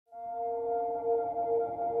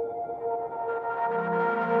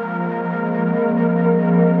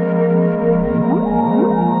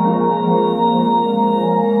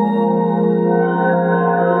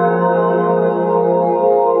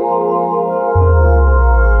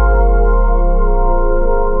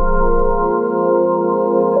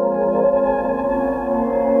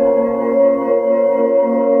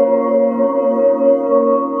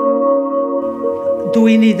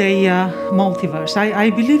multiverse? I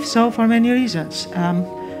believe so for many reasons.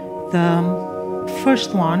 The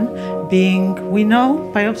first one being, we know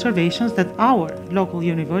by observations that our local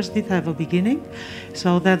universe did have a beginning,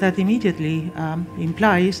 so that immediately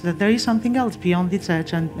implies that there is something else beyond its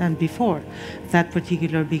edge and before that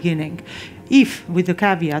particular beginning, if with the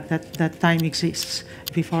caveat that time exists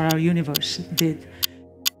before our universe did.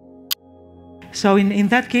 So in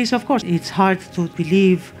that case, of course, it's hard to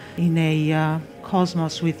believe in a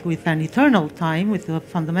cosmos with an eternal time, with a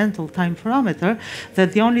fundamental time parameter,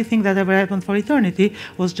 that the only thing that ever happened for eternity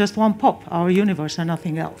was just one pop, our universe, and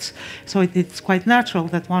nothing else. So it's quite natural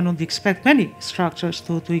that one would expect many structures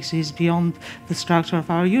to exist beyond the structure of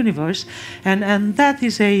our universe. And that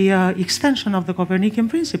is a extension of the Copernican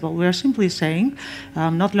principle. We are simply saying,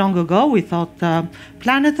 not long ago, we thought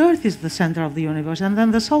planet Earth is the center of the universe, and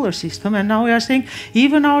then the solar system, and now we are saying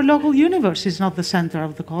even our local universe is not the center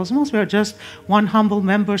of the cosmos. We are just one humble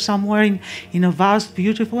member somewhere in a vast,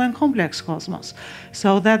 beautiful, and complex cosmos.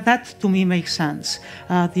 So that to me makes sense.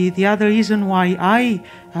 The other reason why I,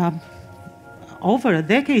 over a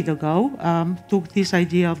decade ago, took this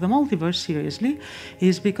idea of the multiverse seriously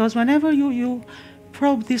is because whenever you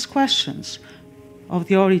probe these questions of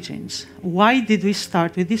the origins, why did we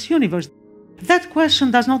start with this universe? That question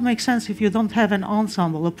does not make sense if you don't have an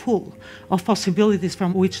ensemble, a pool of possibilities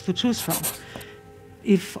from which to choose from.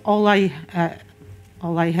 If all I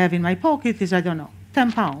have in my pocket is, I don't know,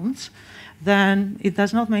 10 pounds, then it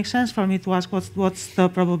does not make sense for me to ask what's the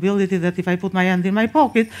probability that if I put my hand in my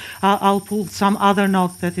pocket, I'll pull some other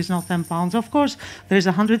note that is not 10 pounds. Of course, there's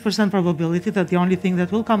a 100% probability that the only thing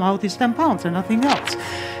that will come out is 10 pounds and nothing else.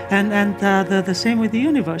 And the same with the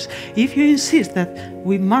universe. If you insist that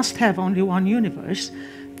we must have only one universe,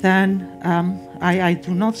 then I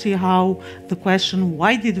do not see how the question,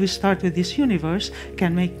 why did we start with this universe,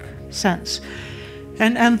 can make sense.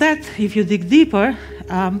 And that, if you dig deeper,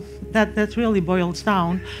 that really boils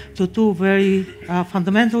down to two very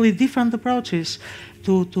fundamentally different approaches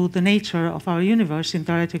to the nature of our universe in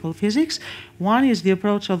theoretical physics. One is the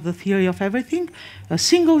approach of the theory of everything, a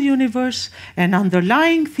single universe, an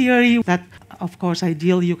underlying theory that, of course,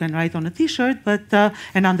 ideally you can write on a t-shirt, but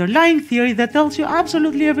an underlying theory that tells you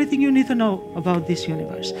absolutely everything you need to know about this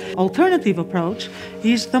universe. Alternative approach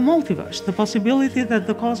is the multiverse, the possibility that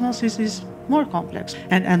the cosmos is more complex.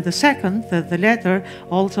 And the second, the latter,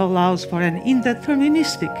 also allows for an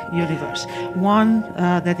indeterministic universe, one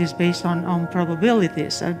that is based on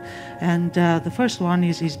probabilities. And the first one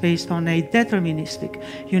is based on a deterministic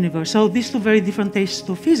universe. So these two very different tastes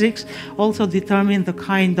to physics also determine the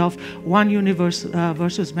kind of one universe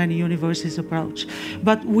versus many universes approach.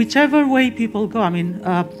 But whichever way people go, I mean,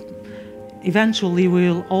 eventually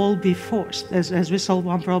we'll all be forced, as we solve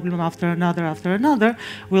one problem after another,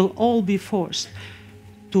 we'll all be forced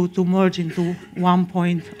to merge into one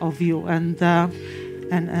point of view.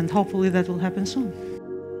 And hopefully that will happen soon.